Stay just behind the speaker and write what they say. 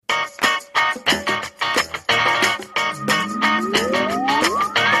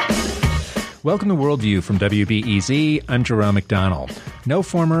Welcome to Worldview from WBEZ. I'm Jerome McDonnell. No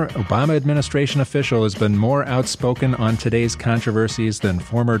former Obama administration official has been more outspoken on today's controversies than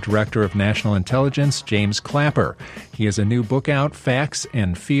former Director of National Intelligence James Clapper. He has a new book out, Facts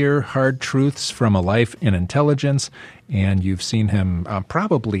and Fear, Hard Truths from a Life in Intelligence. And you've seen him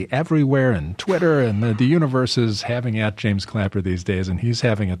probably everywhere, and Twitter and the universe is having at James Clapper these days, and he's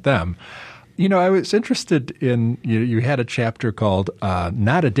having at them. You know, I was interested in, you had a chapter called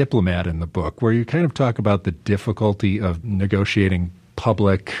Not a Diplomat in the book, where you kind of talk about the difficulty of negotiating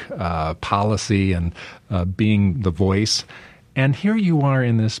public policy and being the voice. And here you are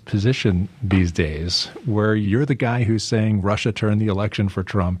in this position these days where you're the guy who's saying Russia turned the election for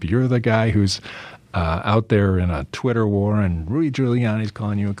Trump. You're the guy who's out there in a Twitter war, and Rudy Giuliani's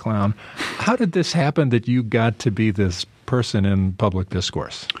calling you a clown. How did this happen that you got to be this person in public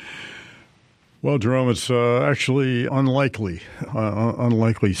discourse? Well, Jerome, it's actually unlikely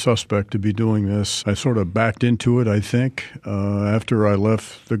suspect to be doing this. I sort of backed into it, I think, after I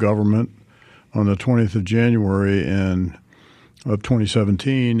left the government on the 20th of January of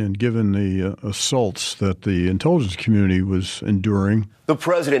 2017, and given the assaults that the intelligence community was enduring. The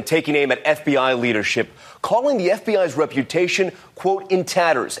president taking aim at FBI leadership, calling the FBI's reputation, quote, in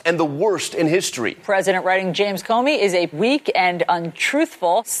tatters and the worst in history. President writing James Comey is a weak and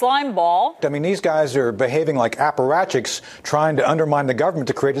untruthful slime ball. I mean, these guys are behaving like apparatchiks trying to undermine the government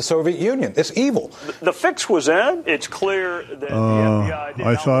to create a Soviet Union. It's evil. The fix was in. It's clear that the FBI did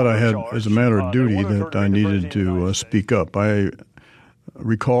I thought I had, charge. as a matter of duty, that I needed to speak up. I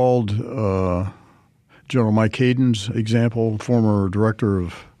recalled General Mike Hayden's example, former director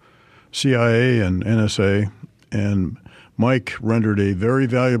of CIA and NSA, and Mike rendered a very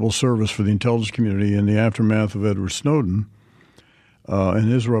valuable service for the intelligence community in the aftermath of Edward Snowden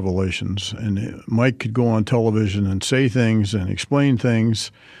and his revelations. And Mike could go on television and say things and explain things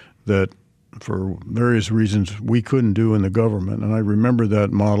that, for various reasons, we couldn't do in the government. And I remember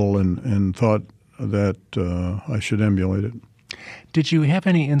that model and thought that I should emulate it. Did you have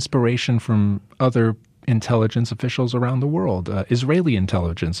any inspiration from other intelligence officials around the world? Israeli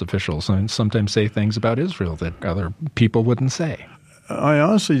intelligence officials sometimes say things about Israel that other people wouldn't say. I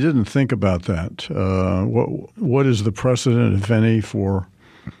honestly didn't think about that. What is the precedent, if any, for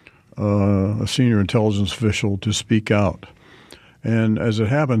a senior intelligence official to speak out? And as it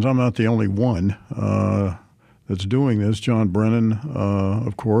happens, I'm not the only one that's doing this. John Brennan,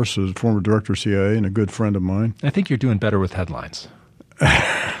 of course, is a former director of CIA and a good friend of mine. I think you're doing better with headlines.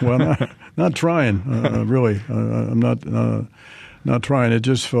 Well, not trying, really. I'm not trying. It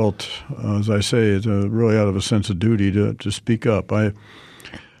just felt, as I say, it's really out of a sense of duty to speak up. I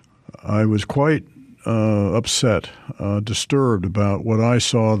was quite upset, disturbed about what I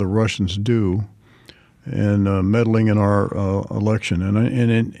saw the Russians do in meddling in our election and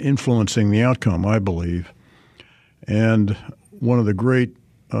in influencing the outcome, I believe. And one of the great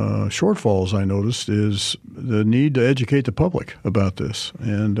shortfalls I noticed is the need to educate the public about this.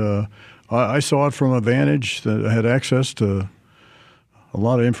 And I saw it from a vantage that I had access to a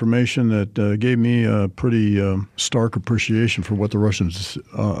lot of information that gave me a pretty stark appreciation for what the Russians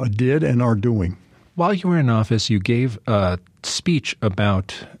did and are doing. While you were in office, you gave a speech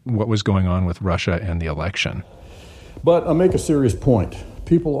about what was going on with Russia and the election. But I'll make a serious point.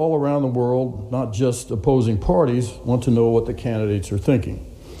 People all around the world, not just opposing parties, want to know what the candidates are thinking.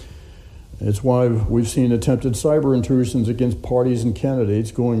 It's why we've seen attempted cyber intrusions against parties and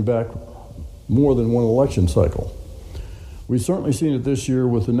candidates going back more than one election cycle. We've certainly seen it this year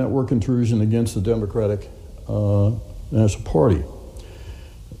with the network intrusion against the Democratic National Party.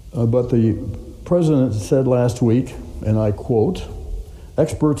 But the president said last week, and I quote,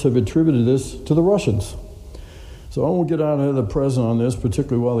 "Experts have attributed this to the Russians." So I won't get out ahead of the president on this,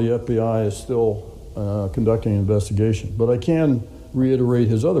 particularly while the FBI is still conducting an investigation. But I can reiterate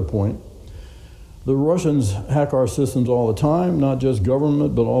his other point. The Russians hack our systems all the time, not just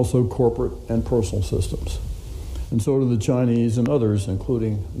government, but also corporate and personal systems. And so do the Chinese and others,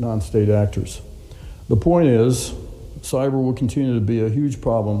 including non-state actors. The point is, cyber will continue to be a huge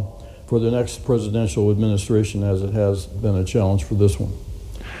problem for the next presidential administration, as it has been a challenge for this one.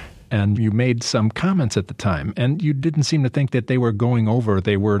 And you made some comments at the time, and you didn't seem to think that they were going over.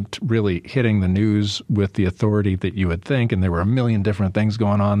 They weren't really hitting the news with the authority that you would think, and there were a million different things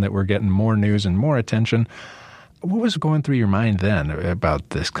going on that were getting more news and more attention. What was going through your mind then about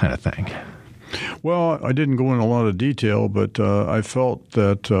this kind of thing? Well, I didn't go in a lot of detail, but I felt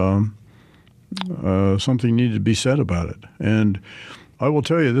that something needed to be said about it. And I will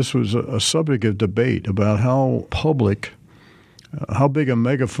tell you, this was a subject of debate about how big a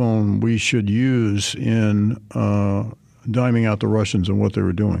megaphone we should use in diming out the Russians and what they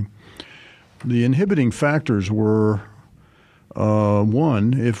were doing. the inhibiting factors were,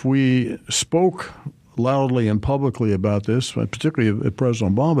 one, if we spoke loudly and publicly about this, particularly if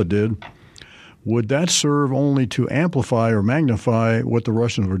President Obama did, would that serve only to amplify or magnify what the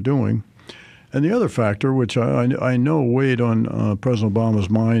Russians were doing? And the other factor, which I know weighed on President Obama's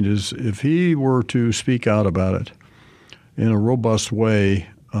mind, is if he were to speak out about it in a robust way,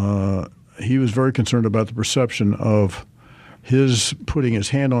 he was very concerned about the perception of his putting his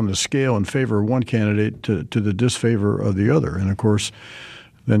hand on the scale in favor of one candidate to the disfavor of the other. And, of course,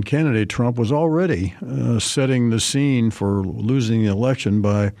 then candidate Trump was already setting the scene for losing the election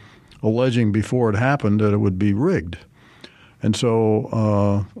by alleging before it happened that it would be rigged. And so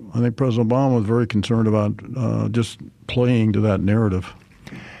I think President Obama was very concerned about just playing to that narrative.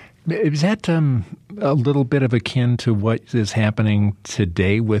 Is that a little bit of akin to what is happening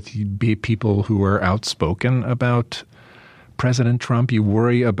today with people who are outspoken about President Trump? You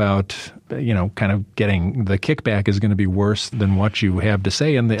worry about, kind of getting the kickback is going to be worse than what you have to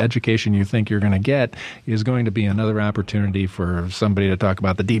say, and the education you think you're going to get is going to be another opportunity for somebody to talk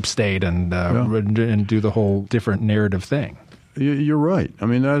about the deep state and do the whole different narrative thing. You're right. I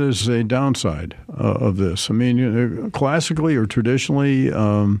mean, that is a downside of this. I mean, classically or traditionally,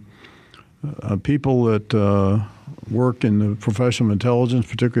 people that work in the profession of intelligence,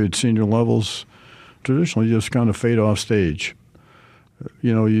 particularly at senior levels, traditionally just kind of fade off stage.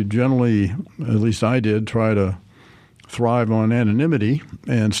 You generally, at least I did, try to thrive on anonymity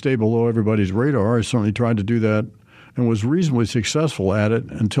and stay below everybody's radar. I certainly tried to do that and was reasonably successful at it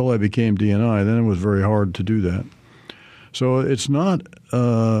until I became DNI. Then it was very hard to do that. So it's not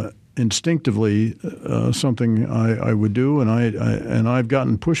instinctively something I would do, and I've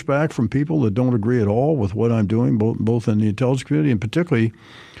gotten pushback from people that don't agree at all with what I'm doing, both in the intelligence community and particularly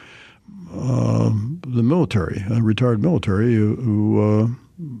the military, retired military, who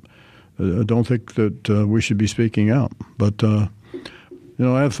don't think that we should be speaking out. But I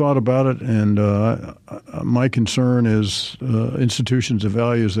have thought about it, and my concern is institutions and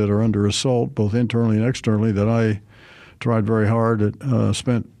values that are under assault, both internally and externally, that I tried very hard at,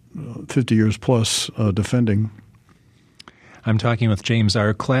 spent 50 years plus defending. I'm talking with James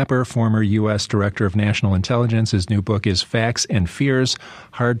R. Clapper, former U.S. Director of National Intelligence. His new book is Facts and Fears: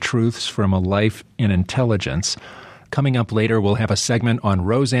 Hard Truths from a Life in Intelligence. Coming up later, we'll have a segment on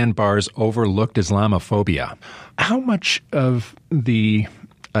Roseanne Barr's overlooked Islamophobia. How much of the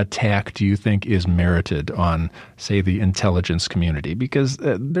attack do you think is merited on, say, the intelligence community? Because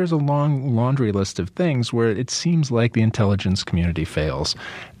there's a long laundry list of things where it seems like the intelligence community fails.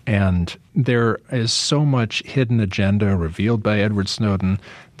 And there is so much hidden agenda revealed by Edward Snowden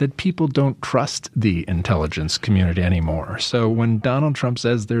that people don't trust the intelligence community anymore. So when Donald Trump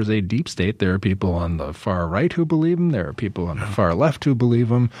says there's a deep state, there are people on the far right who believe him, there are people on the far left who believe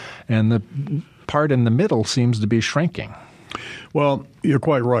him, and the part in the middle seems to be shrinking. Well, you're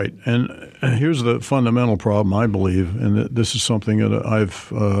quite right. And here's the fundamental problem, I believe, and this is something that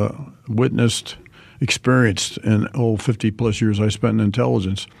I've witnessed, experienced in 50-plus years I spent in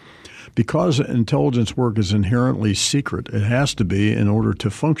intelligence. Because intelligence work is inherently secret, it has to be in order to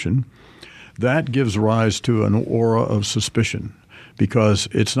function, that gives rise to an aura of suspicion. Because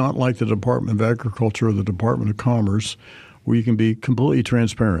it's not like the Department of Agriculture or the Department of Commerce, where you can be completely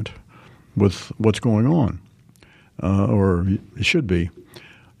transparent with what's going on. Or it should be.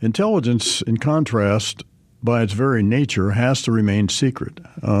 Intelligence, in contrast, by its very nature, has to remain secret,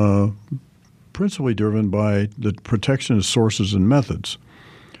 principally driven by the protection of sources and methods.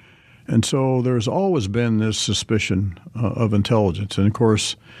 And so there's always been this suspicion of intelligence. And, of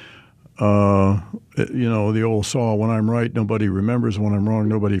course, the old saw, when I'm right, nobody remembers. When I'm wrong,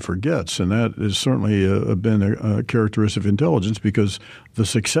 nobody forgets. And that has certainly been a characteristic of intelligence, because the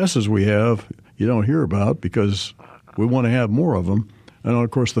successes we have you don't hear about because we want to have more of them. And,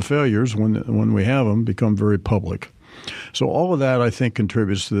 of course, the failures, when we have them, become very public. So all of that, I think,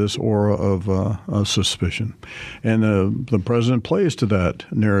 contributes to this aura of suspicion. And the president plays to that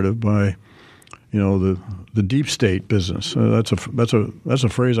narrative by, the deep state business. That's a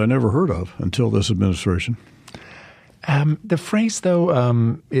phrase I never heard of until this administration. The phrase,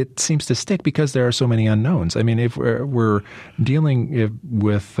 though, it seems to stick because there are so many unknowns. I mean, if we're dealing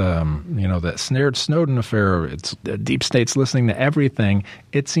with, the Snowden affair, it's deep states listening to everything,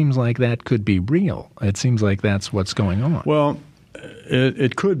 it seems like that could be real. It seems like that's what's going on. Well,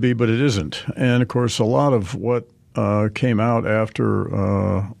 it could be, but it isn't. And, of course, a lot of what came out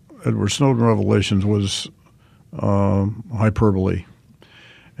after Edward Snowden revelations was hyperbole.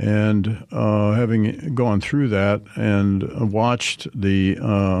 And having gone through that and watched the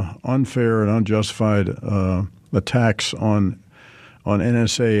unfair and unjustified attacks on on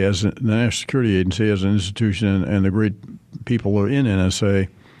NSA as the National Security Agency as an institution and the great people who are in NSA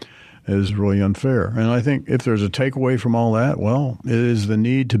is really unfair. And I think if there's a takeaway from all that, well, it is the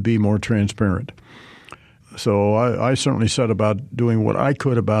need to be more transparent. So I certainly set about doing what I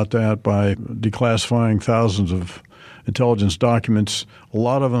could about that by declassifying thousands of intelligence documents, a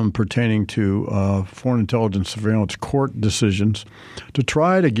lot of them pertaining to foreign intelligence surveillance court decisions, to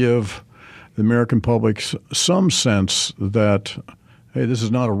try to give the American public some sense that, hey, this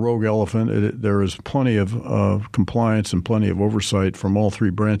is not a rogue elephant. There is plenty of compliance and plenty of oversight from all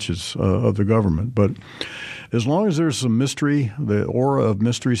three branches of the government. But as long as there's some mystery, the aura of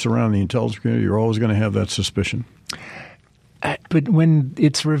mystery surrounding the intelligence community, you're always going to have that suspicion. But when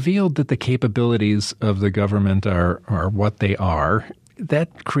it's revealed that the capabilities of the government are what they are,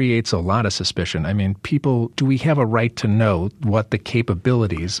 that creates a lot of suspicion. I mean, do we have a right to know what the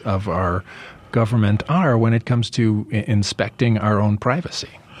capabilities of our government are when it comes to inspecting our own privacy?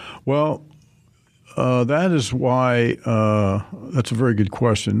 Well, that is why that's a very good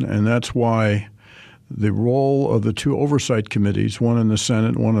question, and that's why the role of the two oversight committees, one in the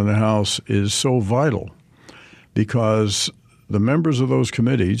Senate, one in the House, is so vital, because the members of those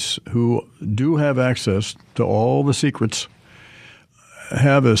committees who do have access to all the secrets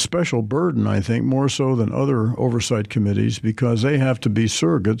have a special burden, I think, more so than other oversight committees, because they have to be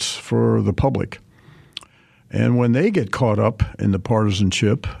surrogates for the public. And when they get caught up in the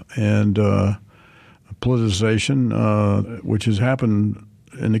partisanship and politicization, which has happened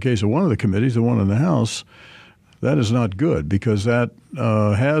in the case of one of the committees, the one in the House, that is not good, because that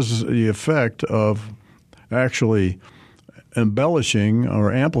has the effect of actually embellishing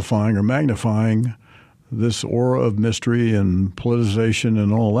or amplifying or magnifying this aura of mystery and politicization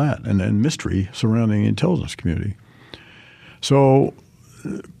and all that, and mystery surrounding the intelligence community. So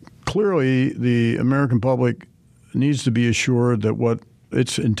clearly the American public needs to be assured that what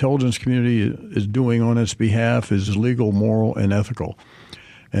its intelligence community is doing on its behalf is legal, moral, and ethical.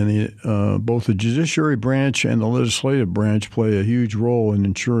 And both the judiciary branch and the legislative branch play a huge role in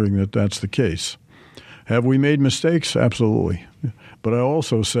ensuring that that's the case. Have we made mistakes? Absolutely. But I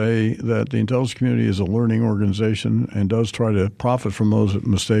also say that the intelligence community is a learning organization and does try to profit from those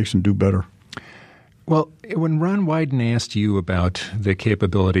mistakes and do better. Well, when Ron Wyden asked you about the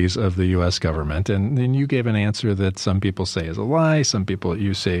capabilities of the U.S. government, and then you gave an answer that some people say is a lie, some people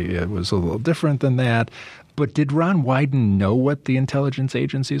you say it was a little different than that. But did Ron Wyden know what the intelligence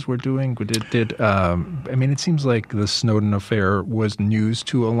agencies were doing? I mean, it seems like the Snowden affair was news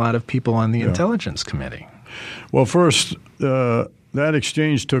to a lot of people on the Intelligence Committee. Well, first, that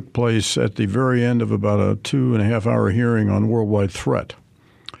exchange took place at the very end of about a 2.5-hour hearing on worldwide threat.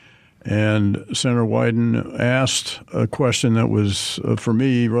 And Senator Wyden asked a question that was, for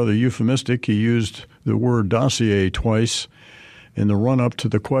me, rather euphemistic. He used the word dossier twice in the run-up to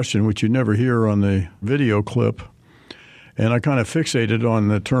the question, which you never hear on the video clip. And I kind of fixated on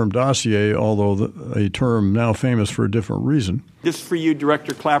the term dossier, although a term now famous for a different reason. This is for you,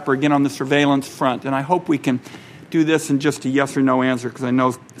 Director Clapper, again on the surveillance front. And I hope we can do this in just a yes or no answer, because I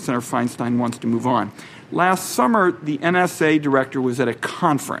know Senator Feinstein wants to move on. Last summer, the NSA director was at a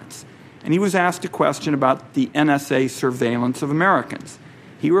conference, and he was asked a question about the NSA surveillance of Americans.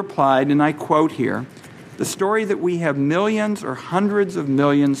 He replied, and I quote here, "The story that we have millions or hundreds of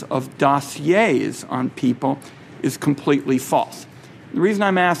millions of dossiers on people is completely false." The reason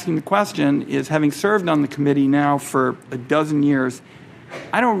I'm asking the question is, having served on the committee now for a dozen years,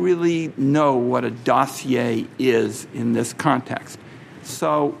 I don't really know what a dossier is in this context.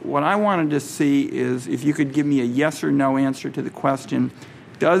 So what I wanted to see is if you could give me a yes or no answer to the question,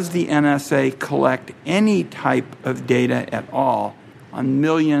 does the NSA collect any type of data at all on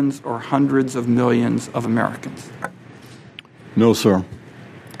millions or hundreds of millions of Americans? No, sir.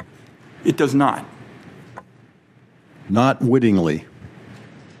 It does not. Not wittingly.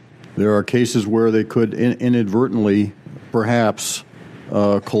 There are cases where they could inadvertently, perhaps,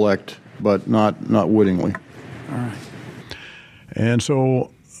 collect, but not wittingly. All right. And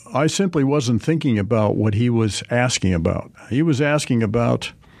so I simply wasn't thinking about what he was asking about. He was asking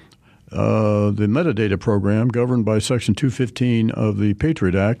about the metadata program governed by Section 215 of the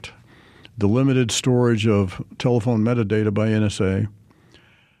Patriot Act, the limited storage of telephone metadata by NSA.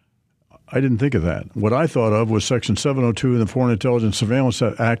 I didn't think of that. What I thought of was Section 702 in the Foreign Intelligence Surveillance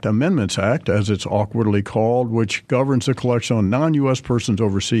Act, Amendments Act, as it's awkwardly called, which governs the collection on non-U.S. persons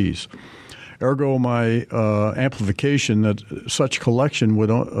overseas. Ergo, my amplification that such collection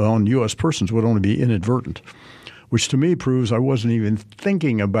on U.S. persons would only be inadvertent, which to me proves I wasn't even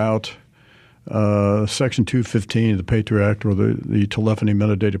thinking about Section 215 of the Patriot Act or the telephony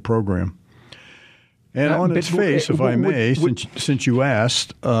metadata program. And on its face, if I may, since you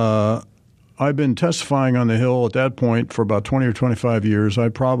asked, I've been testifying on the Hill at that point for about 20 or 25 years. I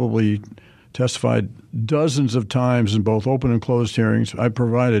probably testified dozens of times in both open and closed hearings.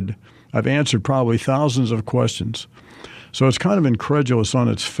 I've answered probably thousands of questions. So it's kind of incredulous on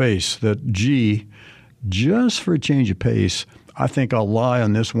its face that, just for a change of pace, I think I'll lie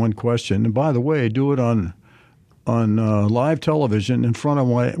on this one question. And by the way, do it on live television in front of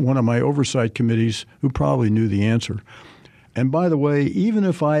one of my oversight committees who probably knew the answer. And by the way, even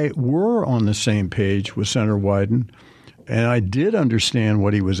if I were on the same page with Senator Wyden and I did understand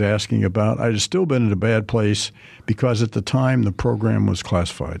what he was asking about, I'd have still been in a bad place because at the time the program was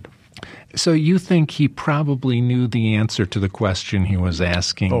classified. So you think he probably knew the answer to the question he was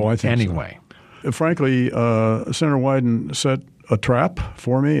asking I think anyway? So. Frankly, Senator Wyden set a trap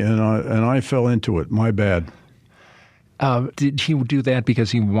for me, and I fell into it. My bad. Did he do that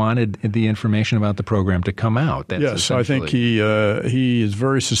because he wanted the information about the program to come out? Yes, I think he is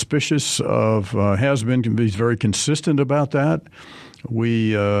very suspicious of has been. He's very consistent about that.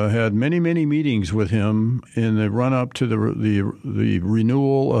 We had many meetings with him in the run up to the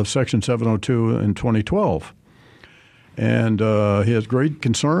renewal of Section 702 in 2012, and he has great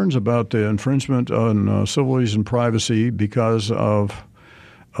concerns about the infringement on civil liberties and privacy because of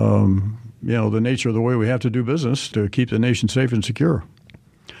the nature of the way we have to do business to keep the nation safe and secure.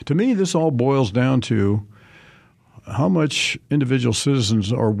 To me, this all boils down to how much individual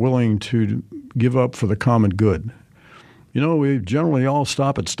citizens are willing to give up for the common good. We generally all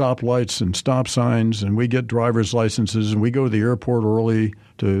stop at stoplights and stop signs, and we get driver's licenses, and we go to the airport early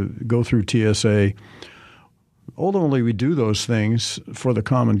to go through TSA. Ultimately, we do those things for the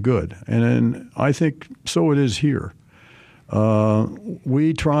common good, and I think so it is here.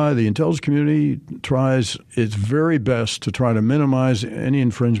 The intelligence community tries its very best to try to minimize any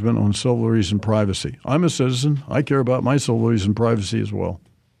infringement on civil liberties and privacy. I'm a citizen. I care about my civil liberties and privacy as well.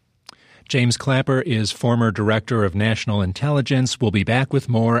 James Clapper is former Director of National Intelligence. We'll be back with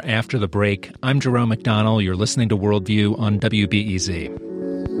more after the break. I'm Jerome McDonnell. You're listening to Worldview on WBEZ.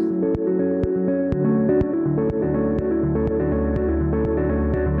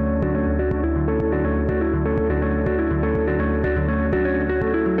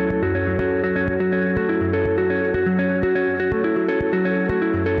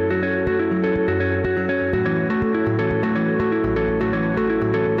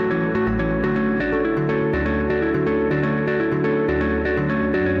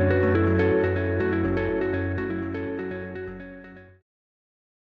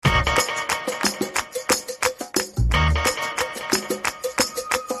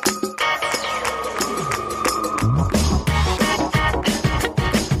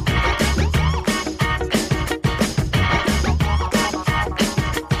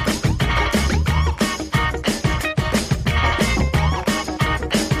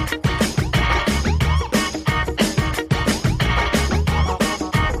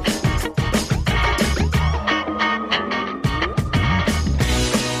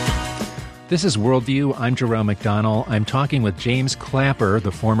 This is Worldview. I'm Jerome McDonnell. I'm talking with James Clapper,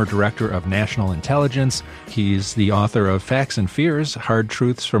 the former Director of National Intelligence. He's the author of Facts and Fears, Hard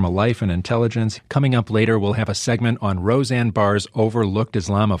Truths from a Life in Intelligence. Coming up later, we'll have a segment on Roseanne Barr's overlooked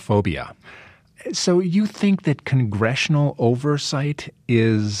Islamophobia. So you think that congressional oversight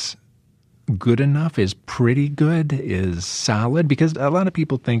is good enough, is pretty good, is solid? Because a lot of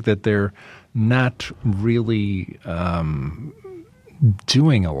people think that they're not really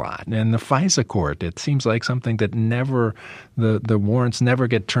doing a lot. And the FISA court, it seems like something that never, the warrants never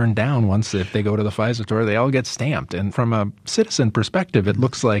get turned down once if they go to the FISA court, they all get stamped. And from a citizen perspective, it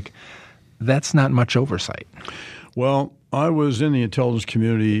looks like that's not much oversight. Well, I was in the intelligence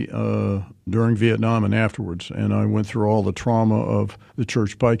community during Vietnam and afterwards, and I went through all the trauma of the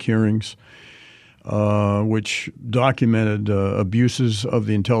Church Pike hearings, which documented abuses of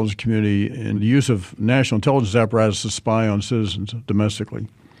the intelligence community and the use of national intelligence apparatus to spy on citizens domestically.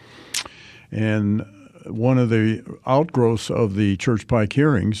 And one of the outgrowths of the Church Pike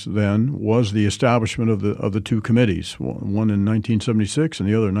hearings then was the establishment of the two committees, one in 1976 and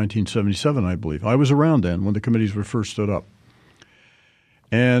the other in 1977, I believe. I was around then when the committees were first stood up.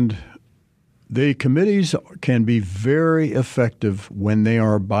 And the committees can be very effective when they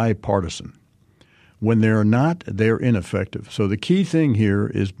are bipartisan. When they're not, they're ineffective. So the key thing here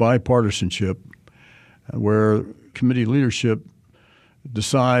is bipartisanship, where committee leadership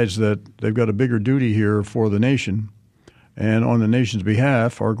decides that they've got a bigger duty here for the nation and on the nation's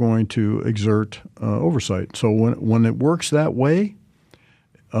behalf are going to exert oversight. So when it works that way,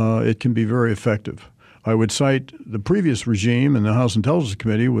 it can be very effective. I would cite the previous regime in the House Intelligence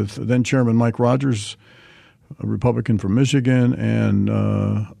Committee with then-Chairman Mike Rogers, a Republican from Michigan, and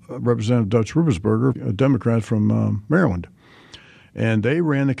Representative Dutch Ruppersberger, a Democrat from Maryland. And they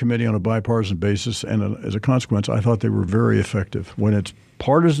ran the committee on a bipartisan basis, and as a consequence, I thought they were very effective. When it's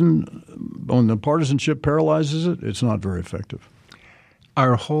partisan, when the partisanship paralyzes it, it's not very effective.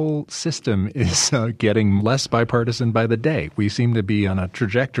 Our whole system is getting less bipartisan by the day. We seem to be on a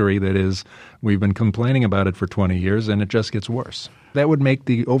trajectory that is, we've been complaining about it for 20 years, and it just gets worse. That would make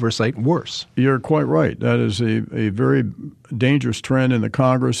the oversight worse. You're quite right. That is a very dangerous trend in the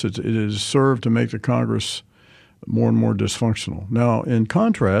Congress. It has served to make the Congress more and more dysfunctional. Now, in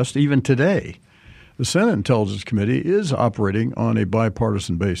contrast, even today, the Senate Intelligence Committee is operating on a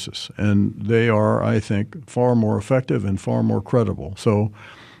bipartisan basis, and they are, I think, far more effective and far more credible. So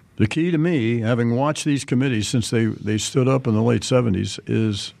the key to me, having watched these committees since they stood up in the late 70s,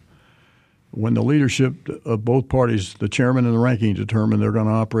 is when the leadership of both parties, the chairman and the ranking, determine they're going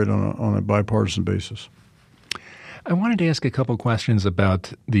to operate on a bipartisan basis. I wanted to ask a couple questions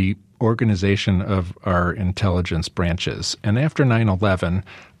about the organization of our intelligence branches. And after 9/11,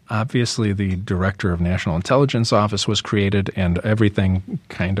 obviously the Director of National Intelligence Office was created and everything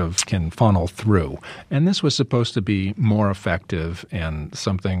kind of can funnel through. And this was supposed to be more effective and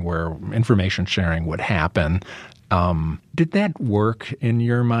something where information sharing would happen. Did that work in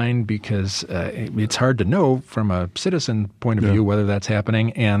your mind? Because it's hard to know from a citizen point of view whether that's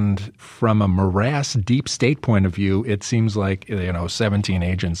happening. And from a morass deep state point of view, it seems like, 17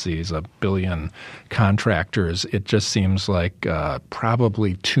 agencies, 1 billion contractors. It just seems like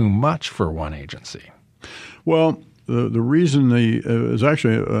probably too much for one agency. Well, the reason is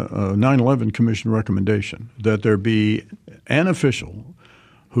actually a 9/11 Commission recommendation that there be an official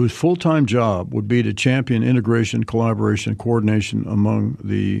whose full-time job would be to champion integration, collaboration, coordination among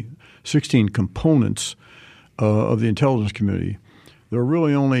the 16 components of the intelligence community. There are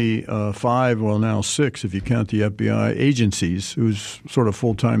really only 5, well now 6 if you count the FBI agencies whose sort of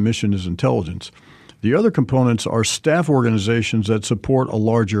full-time mission is intelligence. The other components are staff organizations that support a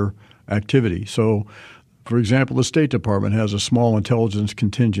larger activity. So, for example, the State Department has a small intelligence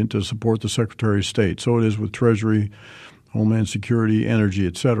contingent to support the Secretary of State. So it is with Treasury, Homeland Security, Energy,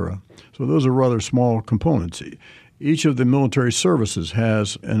 et cetera. So those are rather small components. Each of the military services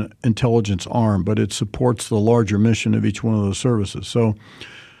has an intelligence arm, but it supports the larger mission of each one of those services. So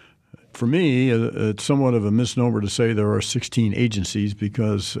for me, it's somewhat of a misnomer to say there are 16 agencies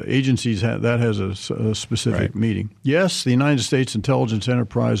because agencies that has a specific meaning. Yes, the United States intelligence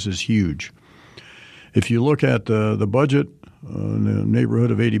enterprise is huge. If you look at the budget, in the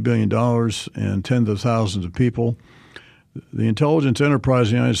neighborhood of $80 billion and tens of thousands of people, the intelligence enterprise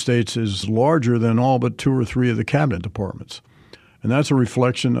in the United States is larger than all but 2 or 3 of the cabinet departments. And that's a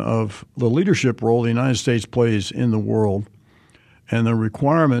reflection of the leadership role the United States plays in the world and the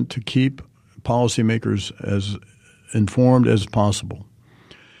requirement to keep policymakers as informed as possible.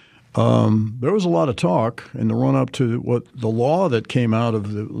 There was a lot of talk in the run-up to what the law that came out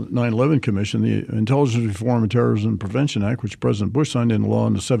of the 9/11 Commission, the Intelligence Reform and Terrorism Prevention Act, which President Bush signed into law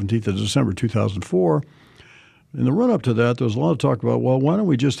on the 17th of December 2004. In the run-up to that, there was a lot of talk about, well, why don't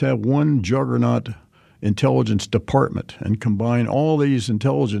we just have one juggernaut intelligence department and combine all these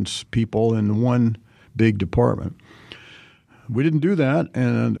intelligence people in one big department? We didn't do that,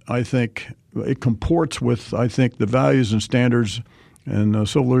 and I think it comports with, the values and standards and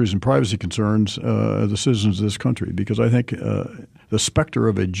civil liberties and privacy concerns of the citizens of this country, because I think the specter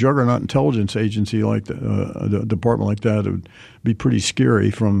of a juggernaut intelligence agency like a department like that would be pretty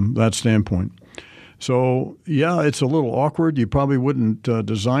scary from that standpoint. So, yeah, it's a little awkward. You probably wouldn't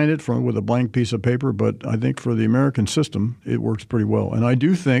design it with a blank piece of paper, but I think for the American system, it works pretty well. And I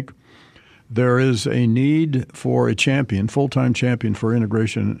do think there is a need for a champion, full-time champion for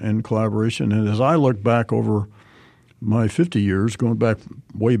integration and collaboration. And as I look back over my 50 years, going back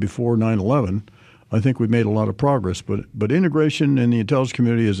way before 9/11, I think we've made a lot of progress. But integration in the intelligence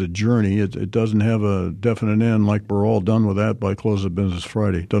community is a journey. It doesn't have a definite end like we're all done with that by close of business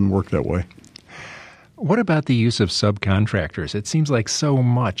Friday. It doesn't work that way. What about the use of subcontractors? It seems like so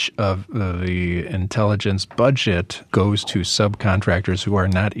much of the intelligence budget goes to subcontractors who are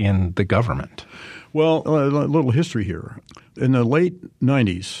not in the government. Well, a little history here. In the late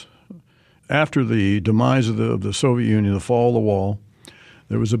 90s, after the demise of the Soviet Union, the fall of the wall,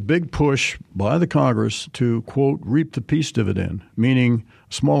 there was a big push by the Congress to, quote, reap the peace dividend, meaning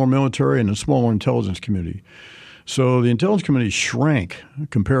a smaller military and a smaller intelligence community. So the intelligence community shrank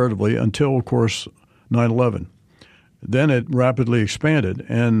comparatively until, of course, 9/11. Then it rapidly expanded,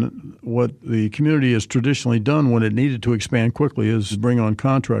 and what the community has traditionally done when it needed to expand quickly is bring on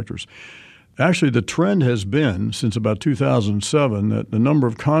contractors. Actually, the trend has been since about 2007 that the number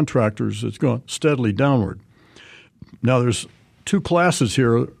of contractors has gone steadily downward. Now, there's two classes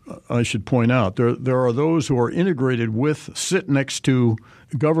here I should point out. There are those who are integrated with, sit next to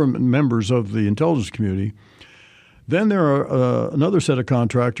government members of the intelligence community. Then there are another set of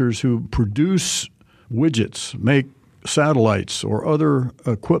contractors who produce widgets, make satellites or other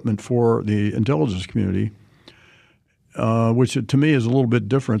equipment for the intelligence community, which to me is a little bit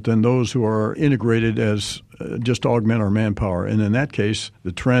different than those who are integrated as just to augment our manpower. And in that case,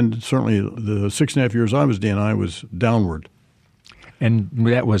 the trend, certainly the 6.5 years I was DNI, was downward. And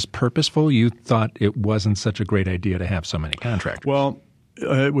that was purposeful? You thought it wasn't such a great idea to have so many contractors? Well,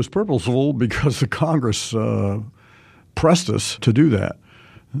 it was purposeful because the Congress pressed us to do that.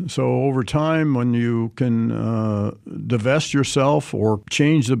 So over time, when you can divest yourself or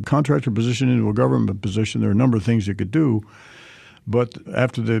change the contractor position into a government position, there are a number of things you could do. But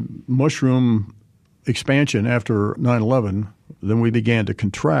after the mushroom expansion after 9/11, then we began to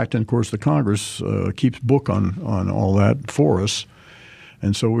contract. And, of course, the Congress keeps book on all that for us.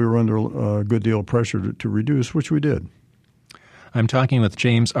 And so we were under a good deal of pressure to reduce, which we did. I'm talking with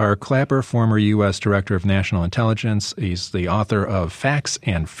James R. Clapper, former U.S. Director of National Intelligence. He's the author of Facts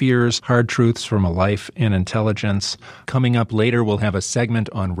and Fears, Hard Truths from a Life in Intelligence. Coming up later, we'll have a segment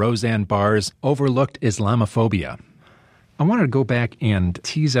on Roseanne Barr's Overlooked Islamophobia. I wanted to go back and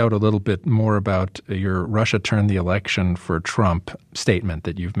tease out a little bit more about your Russia turned the election for Trump statement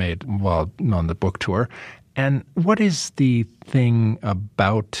that you've made while on the book tour. And what is the thing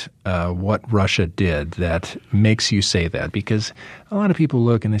about what Russia did that makes you say that? Because a lot of people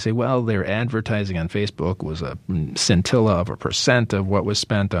look and they say, well, their advertising on Facebook was a scintilla of a % of what was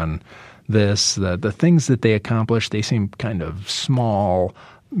spent on this. The things that they accomplished, they seem kind of small.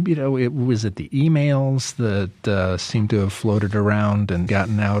 You know, was it the emails that seemed to have floated around and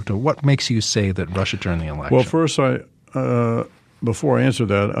gotten out? What makes you say that Russia turned the election? Well, first, before I answer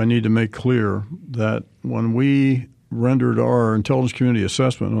that, I need to make clear that when we rendered our intelligence community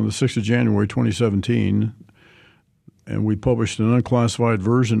assessment on the 6th of January 2017, and we published an unclassified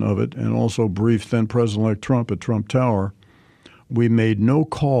version of it and also briefed then-President-elect Trump at Trump Tower, we made no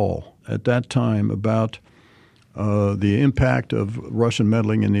call at that time about the impact of Russian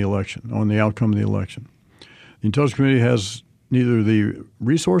meddling in the election, on the outcome of the election. The intelligence community has neither the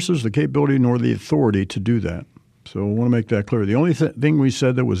resources, the capability, nor the authority to do that. So I want to make that clear. The only thing we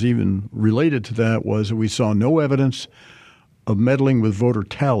said that was even related to that was that we saw no evidence of meddling with voter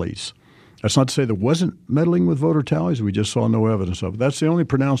tallies. That's not to say there wasn't meddling with voter tallies. We just saw no evidence of it. That's the only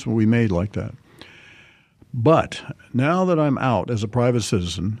pronouncement we made like that. But now that I'm out as a private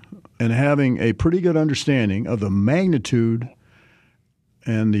citizen and having a pretty good understanding of the magnitude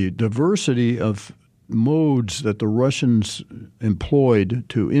and the diversity of modes that the Russians employed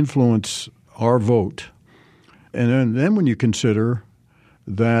to influence our vote, and then when you consider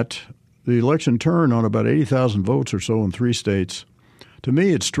that the election turned on about 80,000 votes or so in 3 states, to me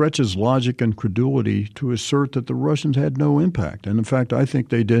it stretches logic and credulity to assert that the Russians had no impact. And in fact, I think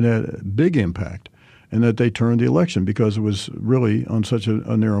they did have a big impact and that they turned the election because it was really on such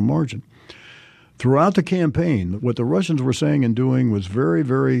a narrow margin. Throughout the campaign, what the Russians were saying and doing was very,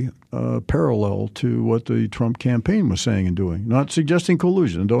 very parallel to what the Trump campaign was saying and doing. Not suggesting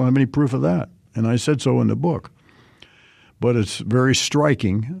collusion. I don't have any proof of that. And I said so in the book. But it's very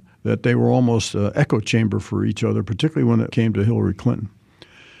striking that they were almost an echo chamber for each other, particularly when it came to Hillary Clinton.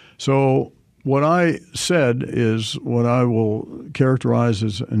 So what I said is what I will characterize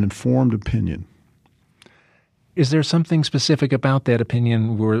as an informed opinion. Is there something specific about that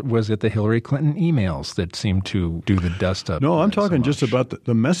opinion? Was it the Hillary Clinton emails that seemed to do the dust up? No, I'm talking just about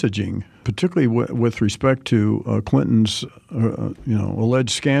the messaging, particularly with respect to Clinton's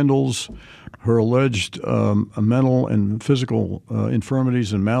alleged scandals, her alleged mental and physical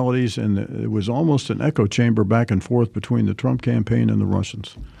infirmities and maladies, and it was almost an echo chamber back and forth between the Trump campaign and the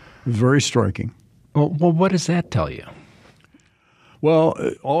Russians. It was very striking. Well, what does that tell you? Well,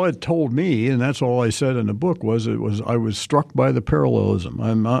 all it told me, and that's all I said in the book, was I was struck by the parallelism.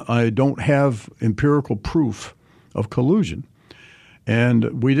 I don't have empirical proof of collusion.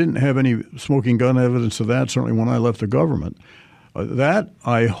 And we didn't have any smoking gun evidence of that, certainly when I left the government. That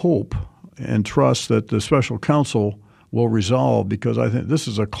I hope and trust that the special counsel will resolve, because I think this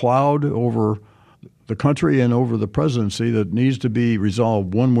is a cloud over the country and over the presidency that needs to be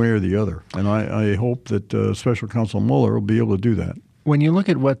resolved one way or the other. And I hope that Special Counsel Mueller will be able to do that. When you look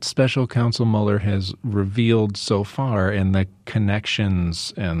at what Special Counsel Mueller has revealed so far and the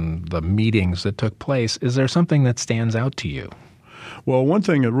connections and the meetings that took place, is there something that stands out to you? Well, one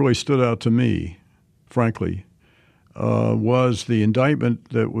thing that really stood out to me, frankly, was the indictment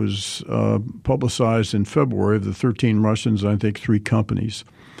that was publicized in February of the 13 Russians, I think 3 companies,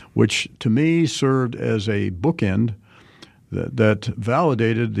 which to me served as a bookend that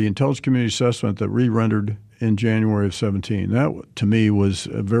validated the intelligence community assessment that we rendered in January of 17. That, to me, was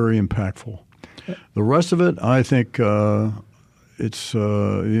very impactful. The rest of it, I think it's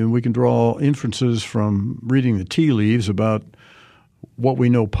we can draw inferences from reading the tea leaves about what we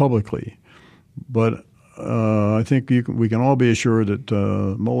know publicly. But I think we can all be assured that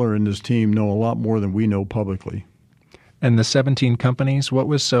Mueller and his team know a lot more than we know publicly. And the 17 companies, what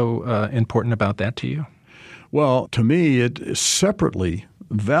was so important about that to you? Well, to me, it separately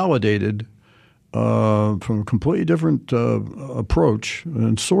validated from a completely different approach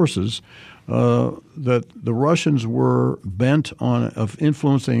and sources that the Russians were bent on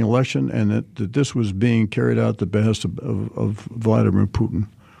influencing the election, and that this was being carried out at the behest of Vladimir Putin.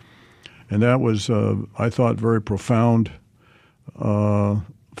 And that was, I thought, very profound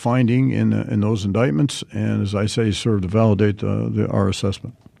finding in those indictments, and as I say, served to validate our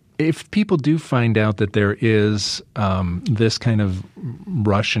assessment. If people do find out that there is this kind of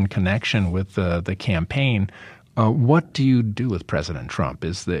Russian connection with the campaign, what do you do with President Trump?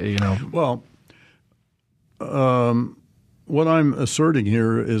 Well, what I'm asserting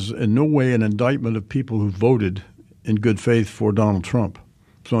here is in no way an indictment of people who voted in good faith for Donald Trump.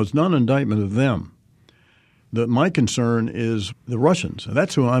 So it's not an indictment of them. My concern is the Russians, and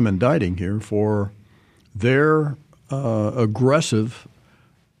that's who I'm indicting here for their aggressive,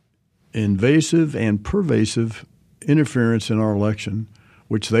 invasive, and pervasive interference in our election,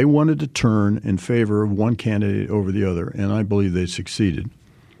 which they wanted to turn in favor of one candidate over the other, and I believe they succeeded.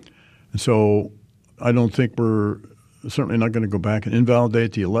 And so I don't think we're certainly not going to go back and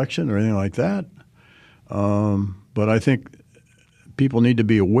invalidate the election or anything like that, but I think people need to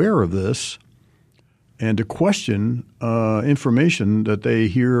be aware of this and to question information that they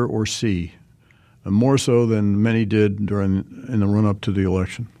hear or see, more so than many did in the run-up to the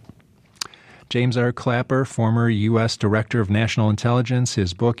election. James R. Clapper, former U.S. Director of National Intelligence.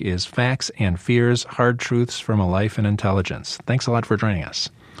 His book is Facts and Fears, Hard Truths from a Life in Intelligence. Thanks a lot for joining us.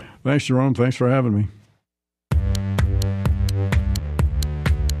 Thanks, Jerome. Thanks for having me.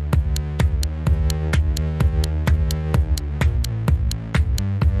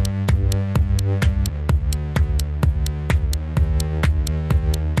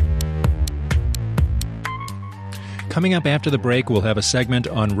 Coming up after the break, we'll have a segment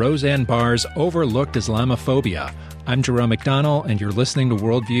on Roseanne Barr's overlooked Islamophobia. I'm Jerome McDonnell, and you're listening to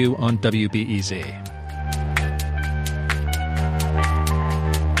Worldview on WBEZ.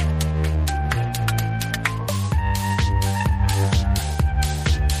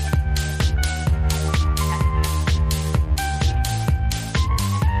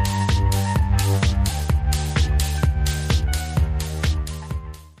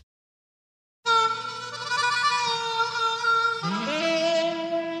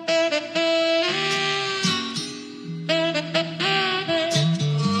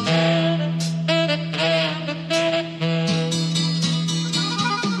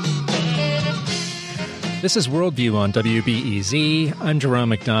 This is Worldview on WBEZ. I'm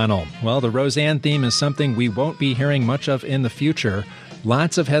Jerome McDonnell. Well, the Roseanne theme is something we won't be hearing much of in the future.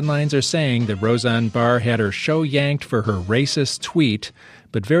 Lots of headlines are saying that Roseanne Barr had her show yanked for her racist tweet,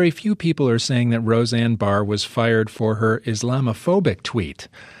 but very few people are saying that Roseanne Barr was fired for her Islamophobic tweet.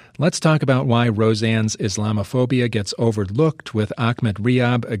 Let's talk about why Roseanne's Islamophobia gets overlooked with Ahmed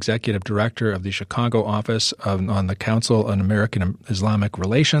Riyab, Executive Director of the Chicago Office on the Council on American Islamic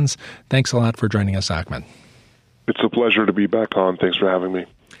Relations. Thanks a lot for joining us, Ahmed. It's a pleasure to be back on. Thanks for having me.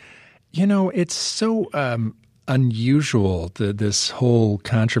 You know, it's so unusual, this whole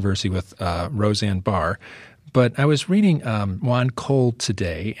controversy with Roseanne Barr. But I was reading Juan Cole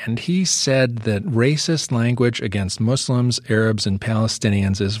today, and he said that racist language against Muslims, Arabs, and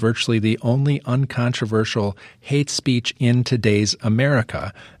Palestinians is virtually the only uncontroversial hate speech in today's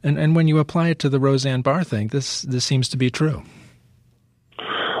America. And when you apply it to the Roseanne Barr thing, this seems to be true.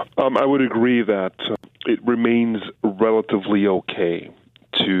 I would agree that it remains relatively okay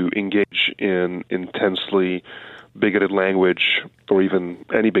to engage in intensely bigoted language, or even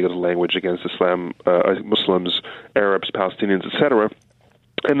any bigoted language against Islam, Muslims, Arabs, Palestinians, etc.,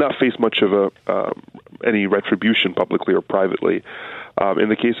 and not face much of any retribution publicly or privately. In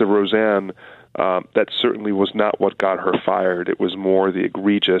the case of Roseanne, that certainly was not what got her fired. It was more the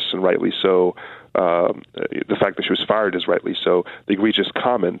egregious, and rightly so, the fact that she was fired is rightly so, the egregious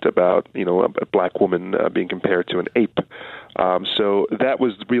comment about, a black woman being compared to an ape. So that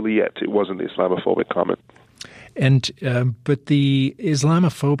was really it. It wasn't the Islamophobic comment. But the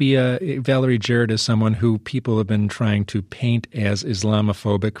Islamophobia, Valerie Jarrett is someone who people have been trying to paint as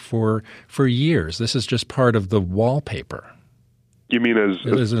Islamophobic for years. This is just part of the wallpaper. You mean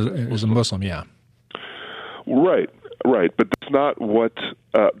as a Muslim, yeah. Right. But that's not what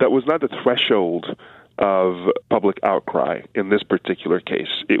that was not the threshold of public outcry in this particular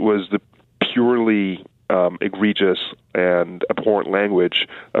case. It was the purely egregious and abhorrent language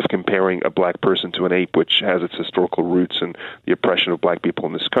of comparing a black person to an ape, which has its historical roots in the oppression of black people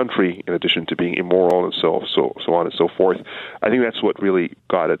in this country, in addition to being immoral and so on and so forth. I think that's what really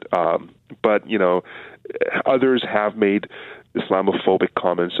got it. But others have made Islamophobic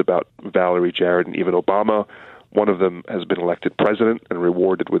comments about Valerie Jarrett and even Obama. One of them has been elected president and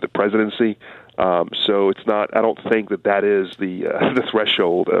rewarded with the presidency. So it's not. I don't think that is the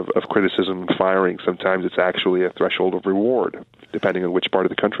threshold of criticism and firing. Sometimes it's actually a threshold of reward, depending on which part of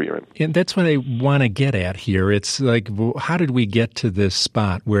the country you're in. And that's what I want to get at here. It's like, how did we get to this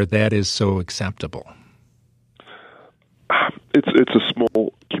spot where that is so acceptable? It's a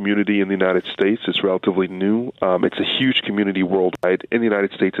small community in the United States. It's relatively new. It's a huge community worldwide. In the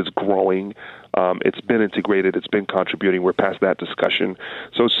United States, it's growing. It's been integrated. It's been contributing. We're past that discussion.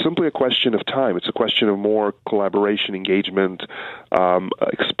 So it's simply a question of time. It's a question of more collaboration, engagement,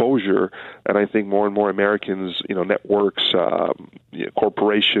 exposure. And I think more and more Americans, networks,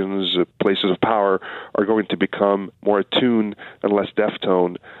 corporations, places of power are going to become more attuned and less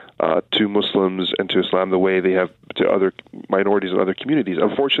deaf-toned to Muslims and to Islam the way they have to other minorities and other communities.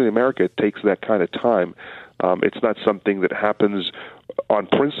 Unfortunately, in America, it takes that kind of time. It's not something that happens on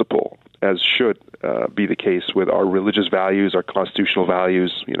principle, as should be the case with our religious values, our constitutional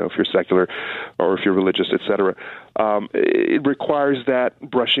values, if you're secular or if you're religious, etc. It requires that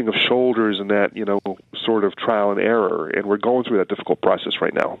brushing of shoulders and that, sort of trial and error, and we're going through that difficult process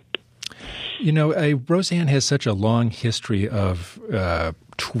right now. Roseanne has such a long history of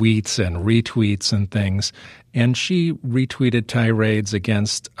tweets and retweets and things, and she retweeted tirades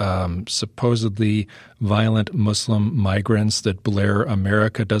against supposedly violent Muslim migrants that blare,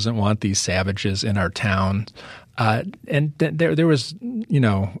 "America doesn't want these savages in our town." And there was,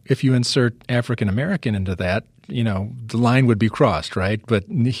 if you insert African American into that, the line would be crossed, right? But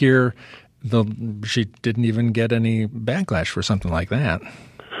here, she didn't even get any backlash for something like that.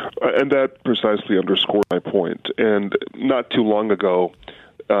 And that precisely underscored my point. And not too long ago,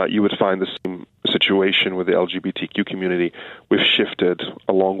 you would find the same situation with the LGBTQ community. We've shifted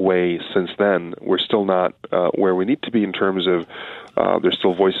a long way since then. We're still not where we need to be in terms of there's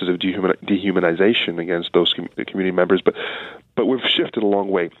still voices of dehumanization against those community members, but we've shifted a long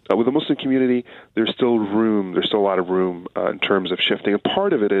way. With the Muslim community, there's still a lot of room in terms of shifting. And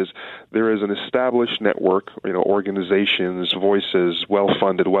part of it is there is an established network, organizations, voices,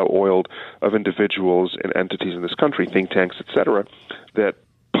 well-funded, well-oiled of individuals and entities in this country, think tanks, etc., that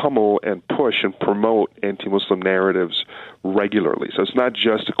pummel and push and promote anti-Muslim narratives regularly. So it's not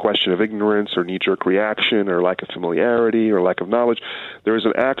just a question of ignorance or knee-jerk reaction or lack of familiarity or lack of knowledge. There is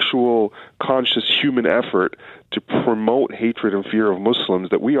an actual conscious human effort to promote hatred and fear of Muslims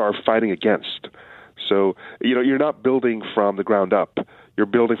that we are fighting against. So, you're not building from the ground up. You're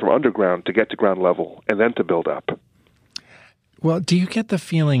building from underground to get to ground level and then to build up. Well, do you get the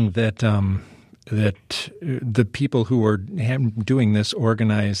feeling that the people who are doing this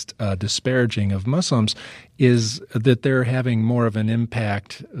organized disparaging of Muslims is that they're having more of an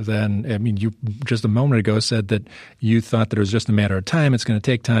impact than, you just a moment ago said that you thought that it was just a matter of time, it's going to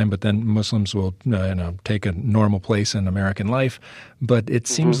take time, but then Muslims will take a normal place in American life. But it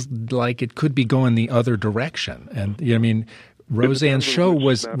seems like it could be going the other direction. And, Roseanne's show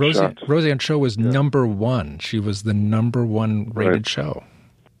was number one. She was the number one rated show.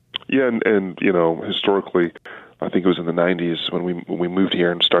 Yeah, and historically, I think it was in the 90s when we moved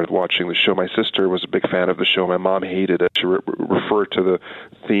here and started watching the show. My sister was a big fan of the show. My mom hated it. She referred to the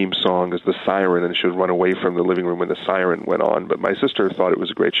theme song as the siren, and she would run away from the living room when the siren went on. But my sister thought it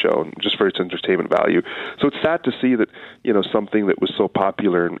was a great show, and just for its entertainment value. So it's sad to see that something that was so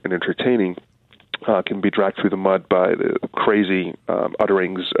popular and entertaining can be dragged through the mud by the crazy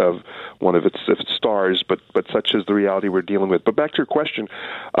utterings of one of its stars, but such is the reality we're dealing with. But back to your question,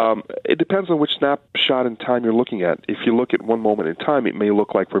 it depends on which snapshot in time you're looking at. If you look at one moment in time, it may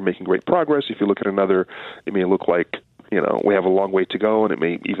look like we're making great progress. If you look at another, it may look like we have a long way to go, and it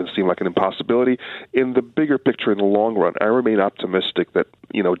may even seem like an impossibility. In the bigger picture, in the long run, I remain optimistic that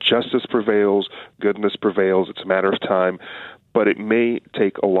justice prevails, goodness prevails. It's a matter of time. But it may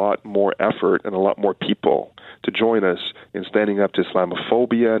take a lot more effort and a lot more people to join us in standing up to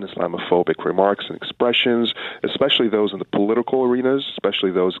Islamophobia and Islamophobic remarks and expressions, especially those in the political arenas,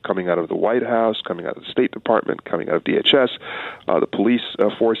 especially those coming out of the White House, coming out of the State Department, coming out of DHS, the police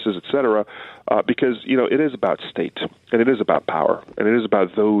forces, etc., because, it is about state, and it is about power, and it is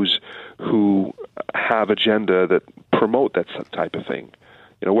about those who have agenda that promote that type of thing.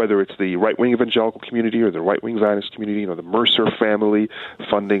 Whether it's the right-wing evangelical community or the right-wing Zionist community, the Mercer family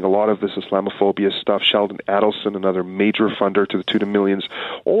funding a lot of this Islamophobia stuff, Sheldon Adelson, another major funder to the tune of millions.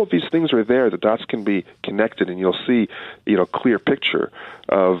 All of these things are there. The dots can be connected, and you'll see, clear picture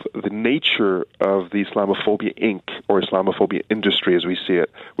of the nature of the Islamophobia Inc. or Islamophobia industry as we see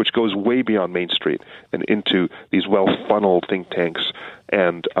it, which goes way beyond Main Street and into these well-funneled think tanks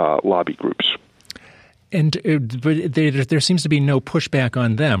and lobby groups. And but there seems to be no pushback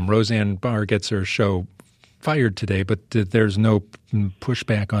on them. Roseanne Barr gets her show fired today, but there's no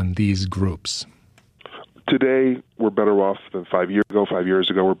pushback on these groups. Today, we're better off than 5 years ago. 5 years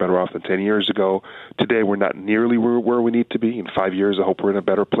ago, we're better off than 10 years ago. Today, we're not nearly where we need to be. In 5 years, I hope we're in a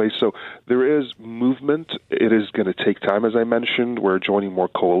better place. So there is movement. It is going to take time, as I mentioned. We're joining more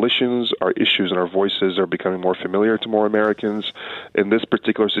coalitions. Our issues and our voices are becoming more familiar to more Americans. In this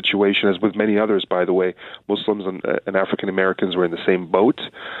particular situation, as with many others, by the way, Muslims and African Americans were in the same boat.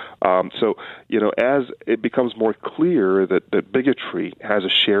 So, as it becomes more clear that bigotry has a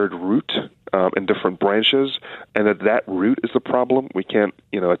shared root in different branches, and that root is the problem. We can't,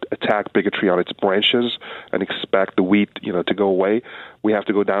 attack bigotry on its branches and expect the wheat, to go away. We have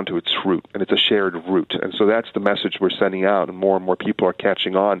to go down to its root, and it's a shared root. And so that's the message we're sending out, and more people are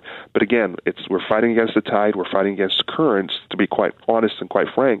catching on. But again, we're fighting against the tide. We're fighting against currents, to be quite honest and quite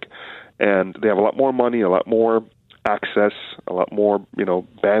frank. And they have a lot more money, a lot more access, a lot more,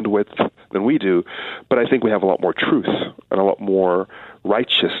 bandwidth than we do. But I think we have a lot more truth and a lot more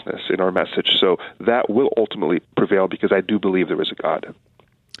righteousness in our message. So that will ultimately prevail because I do believe there is a God.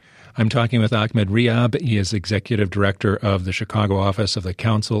 I'm talking with Ahmed Riyab. He is executive director of the Chicago office of the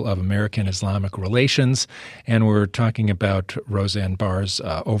Council of American Islamic Relations, and we're talking about Roseanne Barr's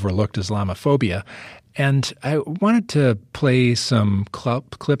overlooked Islamophobia. And I wanted to play some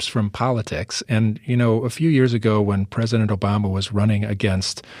clips from politics. And, a few years ago when President Obama was running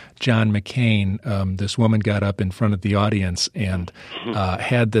against John McCain, this woman got up in front of the audience and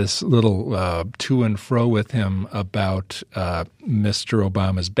had this little to and fro with him about Mr.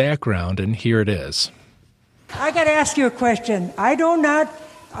 Obama's background. And here it is. I got to ask you a question. I do not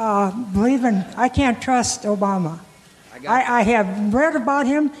I can't trust Obama. I have read about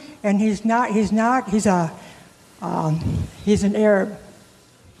him, and he's an Arab.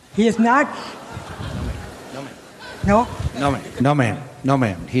 He is not. No,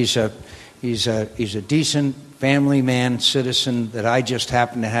 ma'am. He's a decent family man, citizen that I just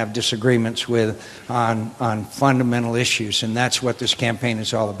happen to have disagreements with on fundamental issues, and that's what this campaign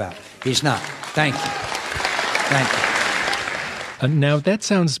is all about. He's not. Thank you. Now, that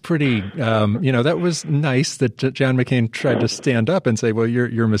sounds pretty, that was nice that John McCain tried to stand up and say, well,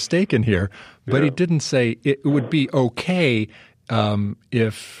 you're mistaken here. But he didn't say it would be okay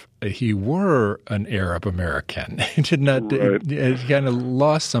if he were an Arab American. He did not. Right. He kind of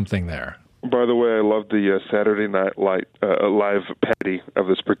lost something there. By the way, I love the Saturday Night Live parody of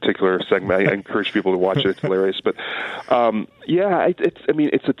this particular segment. I encourage people to watch it. It's hilarious. But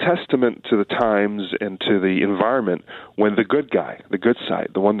it's a testament to the times and to the environment when the good guy, the good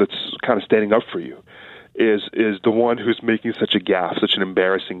side, the one that's kind of standing up for you, is the one who's making such a gaffe, such an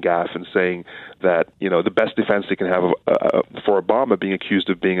embarrassing gaffe, and saying that the best defense they can have for Obama being accused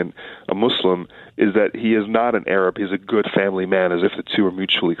of being a Muslim is that he is not an Arab. He's a good family man, as if the two are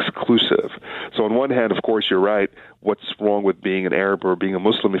mutually exclusive. So on one hand, of course, you're right. What's wrong with being an Arab or being a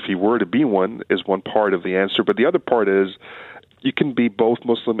Muslim if he were to be one is one part of the answer. But the other part is you can be both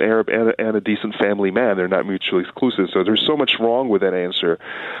Muslim, Arab, and a decent family man. They're not mutually exclusive. So there's so much wrong with that answer.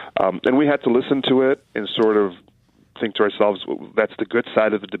 And we had to listen to it and sort of think to ourselves, well, that's the good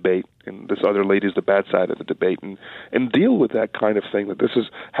side of the debate, and this other lady is the bad side of the debate, and deal with that kind of thing, that this is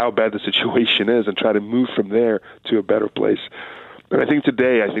how bad the situation is, and try to move from there to a better place. And I think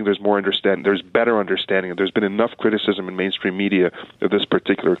today, there's more understanding, there's better understanding, and there's been enough criticism in mainstream media of this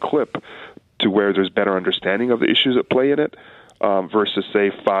particular clip to where there's better understanding of the issues at play in it, versus, say,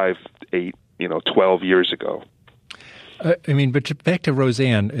 5, 8, 12 years ago. But back to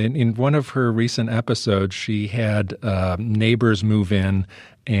Roseanne, in one of her recent episodes, she had neighbors move in,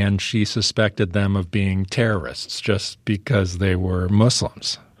 and she suspected them of being terrorists just because they were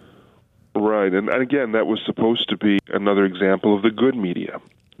Muslims. Right, and again, that was supposed to be another example of the good media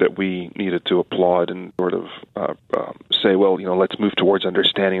that we needed to applaud and sort of say, well, let's move towards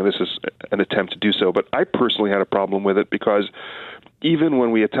understanding. This is an attempt to do so. But I personally had a problem with it because even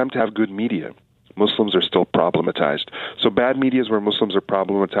when we attempt to have good media, Muslims are still problematized. So bad media is where Muslims are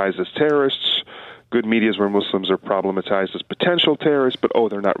problematized as terrorists. Good media is where Muslims are problematized as potential terrorists, but,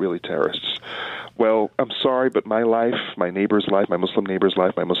 they're not really terrorists. Well, I'm sorry, but my life, my neighbor's life, my Muslim neighbor's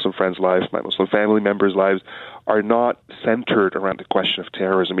life, my Muslim friend's life, my Muslim family members' lives are not centered around the question of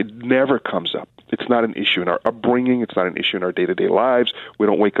terrorism. It never comes up. It's not an issue in our upbringing. It's not an issue in our day-to-day lives. We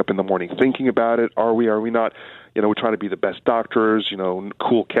don't wake up in the morning thinking about it. Are we not? We're trying to be the best doctors,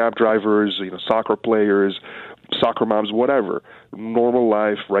 cool cab drivers, soccer players, soccer moms, whatever. Normal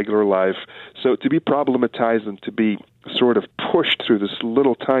life, regular life. So to be problematized and to be sort of pushed through this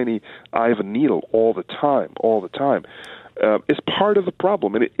little tiny eye of a needle all the time, is part of the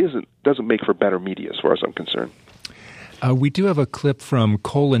problem, and it doesn't make for better media as far as I'm concerned. We do have a clip from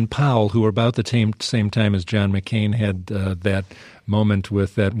Colin Powell, who about the same time as John McCain had that moment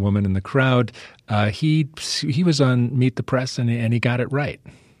with that woman in the crowd. He was on Meet the Press, and he got it right.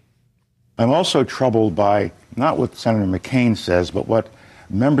 I'm also troubled by not what Senator McCain says, but what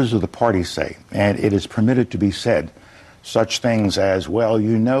members of the party say. And it is permitted to be said such things as, well,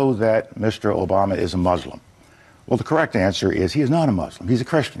 that Mr. Obama is a Muslim. Well, the correct answer is he is not a Muslim. He's a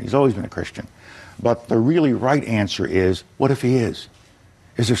Christian. He's always been a Christian. But the really right answer is, what if he is?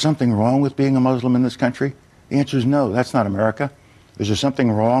 Is there something wrong with being a Muslim in this country? The answer is no, that's not America. Is there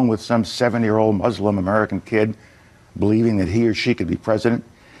something wrong with some 70-year-old Muslim American kid believing that he or she could be president?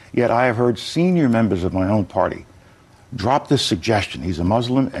 Yet I have heard senior members of my own party drop this suggestion. He's a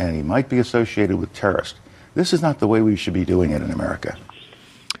Muslim and he might be associated with terrorists. This is not the way we should be doing it in America.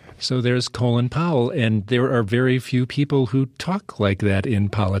 So there's Colin Powell, and there are very few people who talk like that in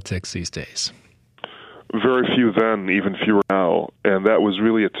politics these days. Very few then, even fewer now. And that was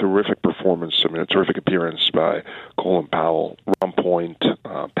really a terrific performance. a terrific appearance by Colin Powell. On point,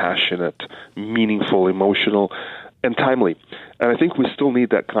 passionate, meaningful, emotional, and timely. And I think we still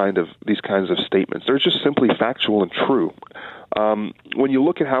need these kinds of statements. They're just simply factual and true. When you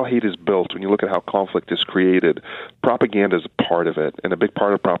look at how hate is built, when you look at how conflict is created, propaganda is a part of it. And a big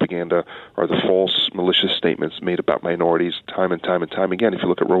part of propaganda are the false, malicious statements made about minorities time and time and time again. If you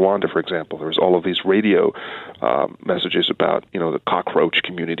look at Rwanda, for example, there was all of these radio messages about, the cockroach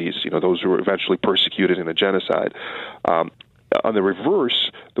communities, those who were eventually persecuted in a genocide. On the reverse,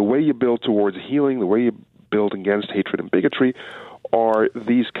 the way you build towards healing, the way you build against hatred and bigotry are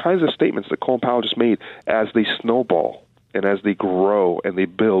these kinds of statements that Colin Powell just made as they snowball. And as they grow and they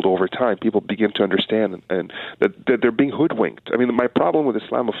build over time, people begin to understand and that they're being hoodwinked. I mean, my problem with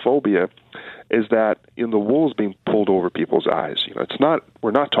Islamophobia is that the wool is being pulled over people's eyes.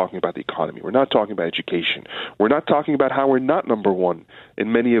 We're not talking about the economy. We're not talking about education. We're not talking about how we're not number one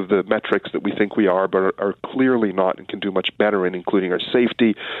in many of the metrics that we think we are, but are clearly not and can do much better in, including our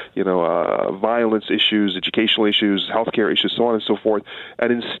safety, violence issues, educational issues, healthcare issues, so on and so forth.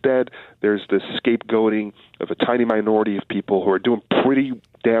 And instead, there's this scapegoating of a tiny minority of people who are doing pretty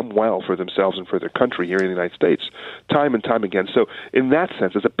damn well for themselves and for their country here in the United States, time and time again. So in that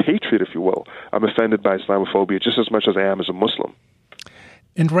sense, as a patriot, if you will, I'm offended by Islamophobia just as much as I am as a Muslim.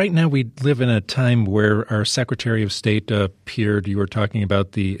 And right now we live in a time where our Secretary of State appeared. You were talking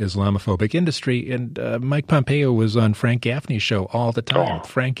about the Islamophobic industry, and Mike Pompeo was on Frank Gaffney's show all the time.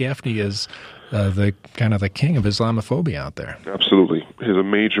 Frank Gaffney is the king of Islamophobia out there. Absolutely. He's a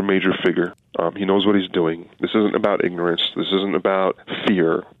major, major figure. He knows what he's doing. This isn't about ignorance. This isn't about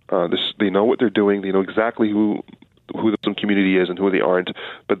fear. They know what they're doing. They know exactly who the Muslim community is and who they aren't,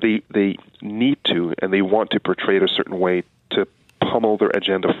 but they need to and they want to portray it a certain way to pummel their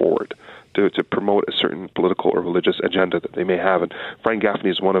agenda forward, to promote a certain political or religious agenda that they may have. And Frank Gaffney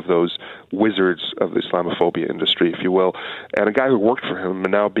is one of those wizards of the Islamophobia industry, if you will, and a guy who worked for him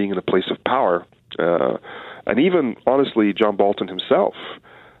and now being in a place of power, and even, honestly, John Bolton himself,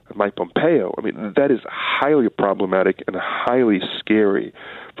 Mike Pompeo, that is highly problematic and highly scary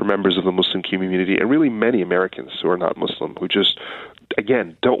for members of the Muslim community and really many Americans who are not Muslim, who just,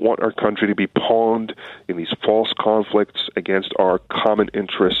 again, don't want our country to be pawned in these false conflicts against our common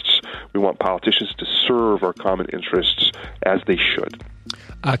interests. We want politicians to serve our common interests as they should.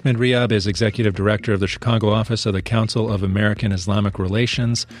 Ahmed Riyab is Executive Director of the Chicago office of the Council of American Islamic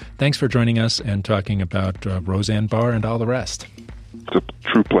Relations. Thanks for joining us and talking about Roseanne Barr and all the rest. It's a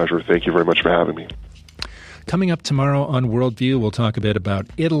true pleasure. Thank you very much for having me. Coming up tomorrow on Worldview, we'll talk a bit about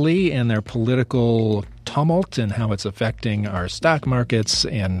Italy and their political tumult and how it's affecting our stock markets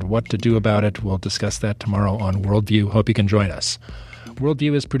and what to do about it. We'll discuss that tomorrow on Worldview. Hope you can join us.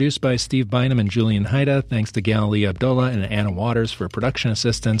 Worldview is produced by Steve Bynum and Julian Haida. Thanks to Galilee Abdullah and Anna Waters for production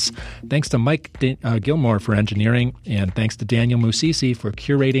assistance. Thanks to Mike Gilmore for engineering. And thanks to Daniel Musisi for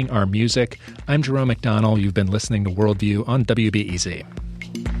curating our music. I'm Jerome McDonnell. You've been listening to Worldview on WBEZ.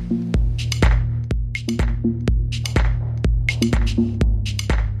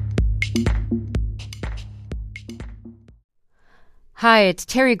 Hi, it's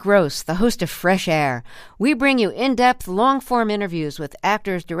Terry Gross, the host of Fresh Air. We bring you in-depth, long-form interviews with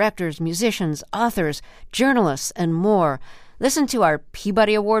actors, directors, musicians, authors, journalists, and more. Listen to our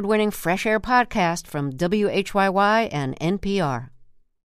Peabody Award-winning Fresh Air podcast from WHYY and NPR.